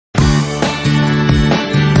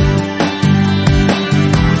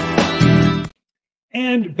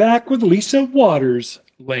And back with Lisa Waters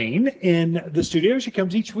Lane in the studio. She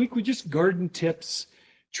comes each week with just garden tips,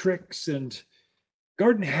 tricks, and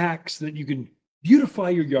garden hacks that you can beautify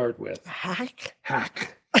your yard with. Hack?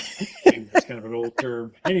 Hack. That's kind of an old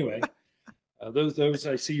term. Anyway, those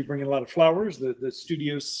I see you bringing a lot of flowers. The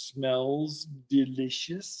studio smells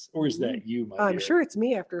delicious. Or is that you, my I'm dear? sure it's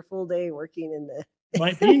me after a full day working in the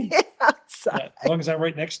Might be. outside. As long as I'm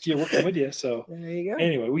right next to you, working with you. So There you go.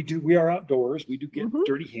 anyway, we are outdoors. We do get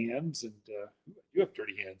dirty hands, and you have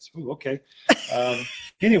dirty hands. Ooh, okay.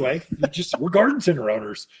 Anyway, we're garden center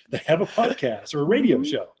owners that have a podcast or a radio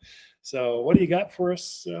show. So what do you got for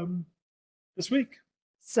us this week?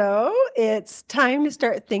 So it's time to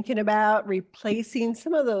start thinking about replacing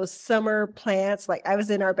some of those summer plants. Like I was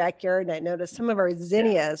in our backyard and I noticed some of our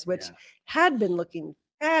zinnias, which had been looking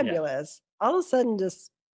fabulous, all of a sudden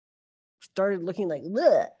just started looking like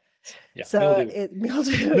bleh. Yeah, so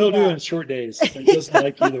mildew in short days. It doesn't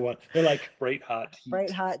like either one. They're like bright hot heat.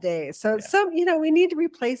 Bright hot days. So some, we need to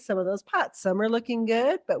replace some of those pots. Some are looking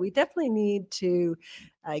good, but we definitely need to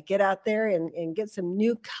get out there and get some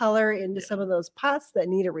new color into some of those pots that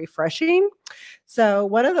need a refreshing. So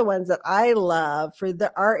one of the ones that I love for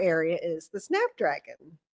our area is the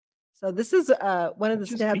snapdragon. So this is one of the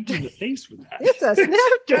snapdragons. It's a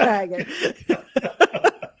snapdragon.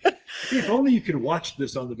 If only you could watch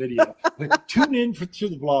this on the video. But tune in to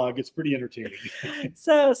the vlog. It's pretty entertaining.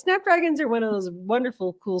 So snapdragons are one of those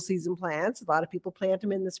wonderful cool season plants. A lot of people plant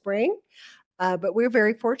them in the spring. But we're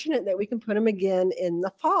very fortunate that we can put them again in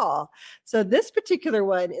the fall. So this particular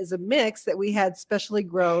one is a mix that we had specially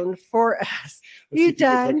grown for us. You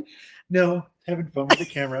done? No, having fun with the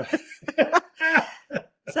camera.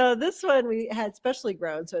 So this one we had specially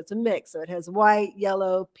grown. So it's a mix. So it has white,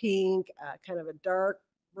 yellow, pink, kind of a dark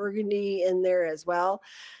burgundy in there as well.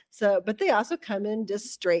 So, but they also come in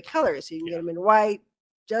just straight colors. So you can get them in white,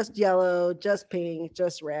 just yellow, just pink,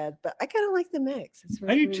 just red. But I kind of like the mix.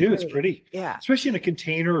 I do too. It's pretty. Yeah. Especially in a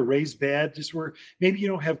container or raised bed, just where maybe you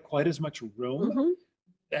don't have quite as much room.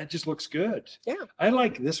 That just looks good. Yeah. I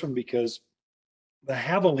like this one because the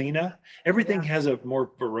javelina, everything has a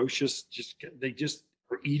more ferocious, they just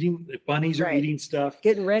are eating, the bunnies are eating stuff.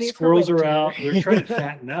 Getting ready. Squirrels are out. They're trying to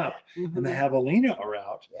fatten up. And the javelina are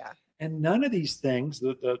out. Yeah. And none of these things,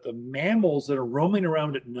 the mammals that are roaming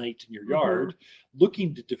around at night in your yard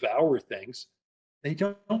looking to devour things, they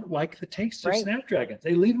don't like the taste of snapdragons.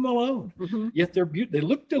 They leave them alone. Yet they're beautiful. They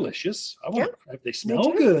look delicious. They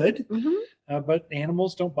smell good, but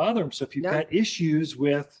animals don't bother them. So if you've got issues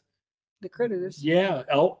with the critters,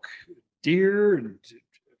 elk, deer, and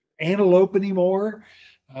antelope anymore,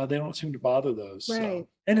 they don't seem to bother those. Right. So.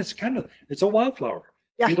 And it's a wildflower.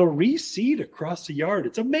 Yeah. It'll reseed across the yard.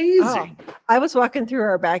 It's amazing. Oh, I was walking through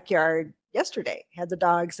our backyard yesterday, had the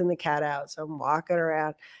dogs and the cat out. So I'm walking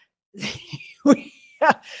around.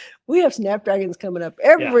 we have snapdragons coming up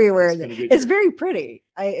everywhere. It's very pretty.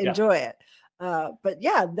 I enjoy it. But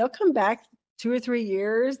they'll come back 2 or 3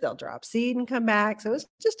 years. They'll drop seed and come back. So it's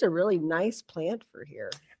just a really nice plant for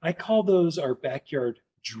here. I call those our backyard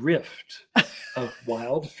drift of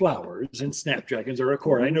wild flowers, and snapdragons are a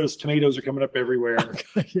core. I notice tomatoes are coming up everywhere.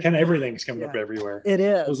 Kind of everything's coming up everywhere. It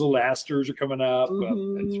is. Those little asters are coming up.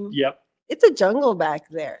 It's a jungle back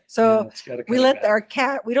there. So we let our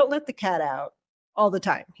cat, we don't let the cat out all the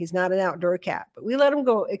time. He's not an outdoor cat, but we let him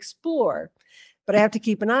go explore. But I have to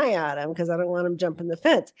keep an eye on him because I don't want him jumping the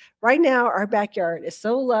fence. Right now, our backyard is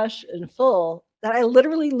so lush and full that I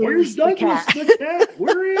literally lose the cat.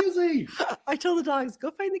 Where is he? I told the dogs, go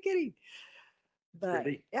find the kitty. But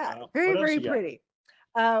very, very pretty.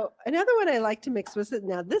 Another one I like to mix with it.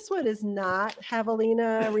 Now, this one is not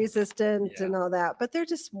javelina resistant and all that, but they're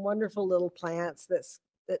just wonderful little plants.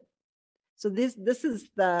 So this is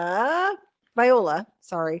the viola.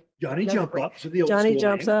 Sorry, Johnny Jump Up. So the old Johnny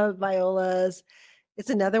Jumps Up violas. It's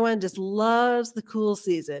another one just loves the cool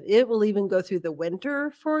season. It will even go through the winter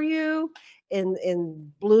for you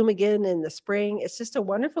and bloom again in the spring. It's just a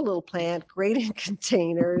wonderful little plant, great in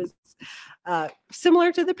containers,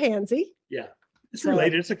 similar to the pansy. Yeah, it's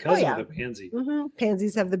related. It's a cousin of the pansy.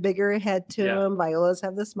 Pansies have the bigger head to them. Violas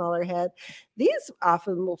have the smaller head. These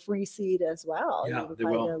often will free seed as well. Yeah, you can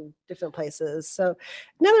find them different places. So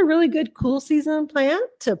another really good cool season plant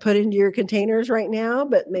to put into your containers right now,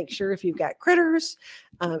 but make sure if you've got critters,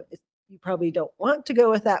 you probably don't want to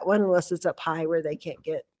go with that one unless it's up high where they can't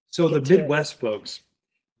get. So the Midwest folks,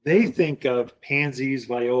 they think of pansies,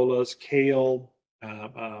 violas, kale,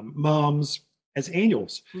 mums as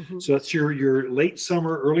annuals. So that's your late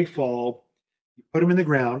summer, early fall. You put them in the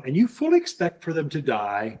ground and you fully expect for them to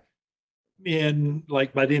die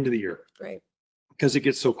by the end of the year. Right. because it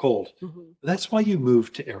gets so cold. That's why you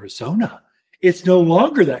move to Arizona. It's no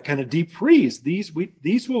longer that kind of deep freeze. These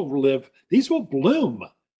will bloom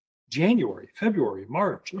January, February,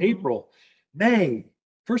 March, April, May,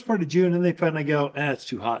 first part of June, and they finally go, it's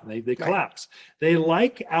too hot, and they collapse. They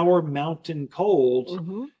like our mountain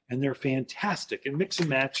cold, and they're fantastic. And mix and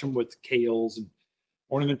match them with kales and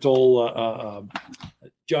ornamental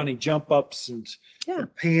Johnny jump ups and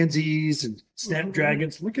pansies and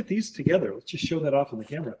snapdragons. Look at these together. Let's just show that off on the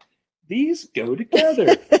camera. These go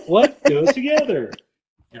together. What goes together?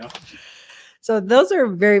 Yeah. So those are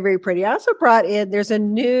very, very pretty. I also brought in, there's a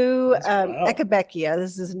new echinacea.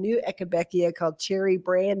 This is a new echinacea called Cherry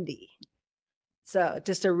Brandy. So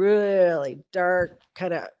just a really dark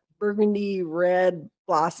kind of burgundy red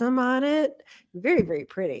blossom on it. Very, very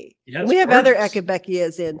pretty. Yeah, we have other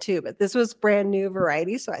echinaceas in too, but this was brand new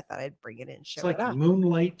variety. So I thought I'd bring it in, show it off.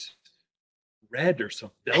 Moonlight red or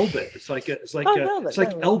some velvet. It's like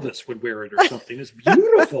Elvis would wear it or something. It's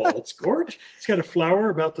beautiful. It's gorgeous. It's got a flower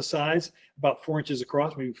about the size, about 4 inches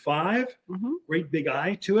across, maybe 5. Great big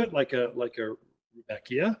eye to it, like a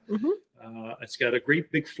rudbeckia. It's got a great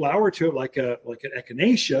big flower to it, like an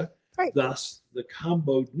echinacea. Right. Thus, the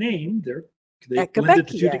combo name. They blended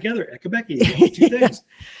the two together. Echinacea, two things.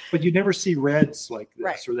 But you never see reds like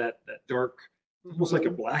this or that dark. Almost like a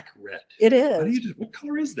black red. It is. What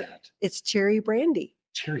color is that? It's cherry brandy.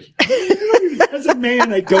 Cherry. As a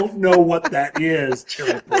man, I don't know what that is.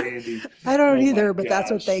 Cherry brandy. I don't either, but that's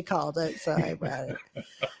what they called it. So I brought it.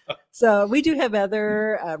 So we do have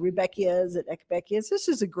other rudbeckias and echinaceas. This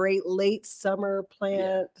is a great late summer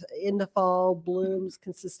plant. Into fall, blooms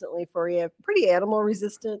consistently for you. Pretty animal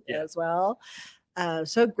resistant as well.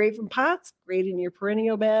 So great from pots, great in your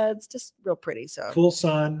perennial beds, just real pretty. So full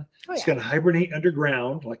sun. It's going to hibernate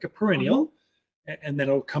underground like a perennial, and then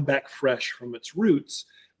it'll come back fresh from its roots.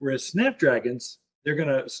 Whereas snapdragons, they're going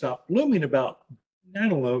to stop blooming about, I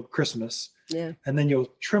don't know, Christmas. Yeah. And then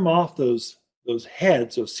you'll trim off those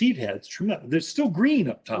heads, those seed heads, trim them. They're still green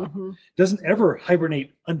up top. Doesn't ever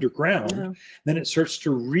hibernate underground. Then it starts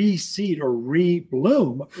to reseed or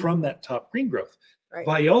rebloom from that top green growth.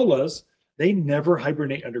 Violas, they never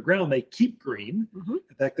hibernate underground. They keep green.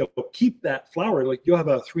 In fact, they'll keep that flower. Like you'll have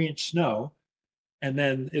a 3-inch snow, and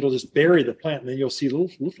then it'll just bury the plant. And then you'll see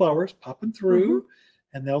little flowers popping through,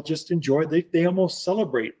 and they'll just enjoy. They almost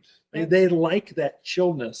celebrate. They like that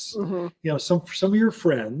chillness. You know, some of your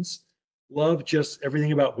friends love just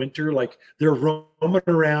everything about winter. Like they're roaming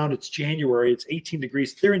around. It's January. It's 18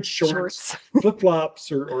 degrees. They're in shorts, flip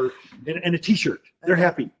flops, or a t-shirt. They're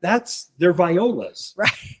happy. That's their violas.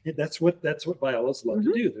 Right. That's what violas love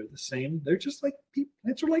to do. They're the same. They're just like people.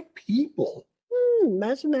 Plants are like people.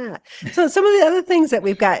 Imagine that. So some of the other things that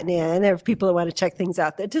we've gotten in, if people that want to check things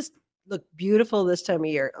out that just look beautiful this time of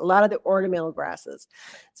year, a lot of the ornamental grasses.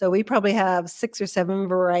 So we probably have 6 or 7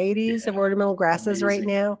 varieties of ornamental grasses right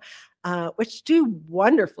now. Which do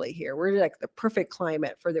wonderfully here. We're like the perfect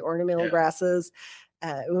climate for the ornamental grasses.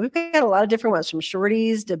 We've got a lot of different ones, from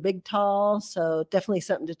shorties to big tall. So definitely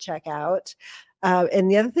something to check out. And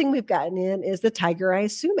the other thing we've gotten in is the Tiger Eye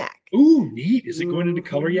Sumac. Ooh, neat. Is it going into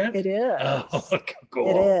color yet? It is. Oh, cool.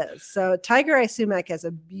 It is. So Tiger Eye Sumac has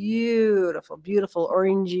a beautiful, beautiful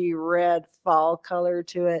orangey red fall color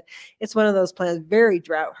to it. It's one of those plants, very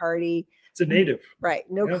drought hardy. It's a native. Right.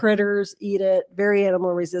 No critters eat it. Very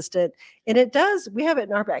animal resistant. And we have it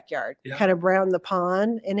in our backyard, kind of around the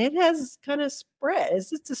pond, and it has kind of spread.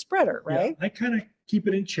 It's a spreader, right? I kind of keep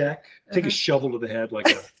it in check. Take a shovel to the head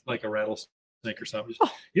like a rattlesnake or something.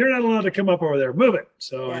 You're not allowed to come up over there. Move it.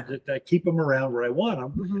 So I keep them around where I want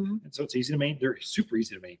them. And so it's easy to maintain. They're super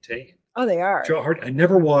easy to maintain. Oh, they are. I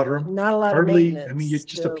never water them. Not a lot of maintenance. I mean, you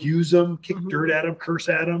just abuse them, kick dirt at them, curse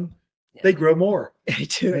at them. They grow more. They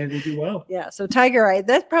do. And they do well. Yeah. So Tiger Eye,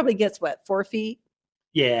 that probably gets 4 feet?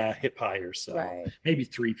 Yeah, hip high or so. Maybe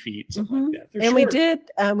 3 feet, something like that. They're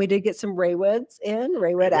short. we did get some Raywoods in,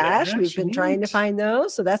 Raywood ash. We've been trying to find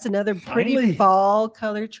those. So that's another pretty fall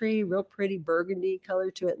color tree, real pretty burgundy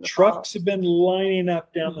color to it in the Trucks have been lining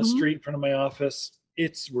up down the street in front of my office.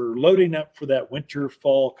 We're loading up for that winter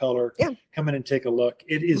fall color. Come in and take a look.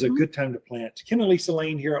 It is a good time to plant. Ken and Lisa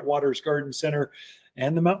Lane here at Waters Garden Center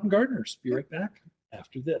and the Mountain Gardeners. Be right back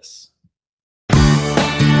after this.